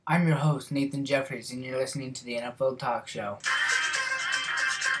I'm your host, Nathan Jeffries, and you're listening to the NFL Talk Show.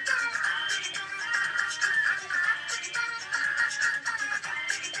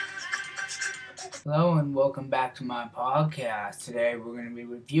 Hello and welcome back to my podcast. Today we're going to be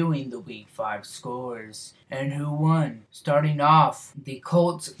reviewing the Week 5 scores and who won. Starting off, the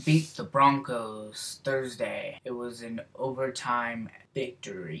Colts beat the Broncos Thursday. It was an overtime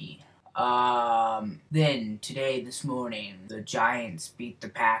victory. Then this morning, the Giants beat the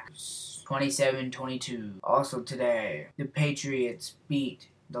Packers 27-22. Also today, the Patriots beat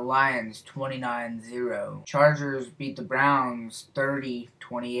the Lions 29-0. Chargers beat the Browns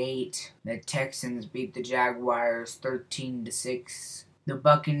 30-28. The Texans beat the Jaguars 13-6. The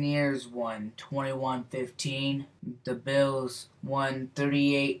Buccaneers won 21-15. The Bills won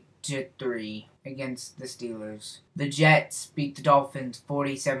 38-3 against the Steelers. The Jets beat the Dolphins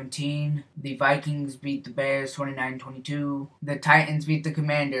 40-17. The Vikings beat the Bears 29-22. The Titans beat the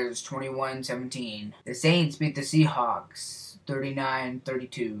Commanders 21-17. The Saints beat the Seahawks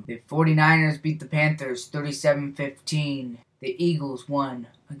 39-32. The 49ers beat the Panthers 37-15. The Eagles won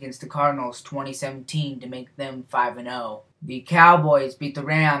against the Cardinals 2017 to make them 5-0. The Cowboys beat the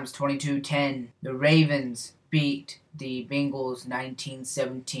Rams 22-10. The Ravens beat the Bengals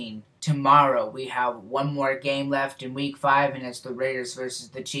 19-17. Tomorrow we have one more game left in Week 5, and it's the Raiders versus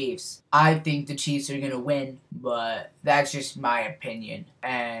the Chiefs. I think the Chiefs are going to win, but that's just my opinion.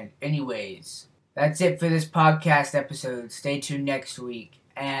 And anyways, that's it for this podcast episode. Stay tuned next week,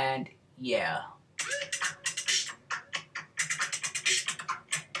 and yeah.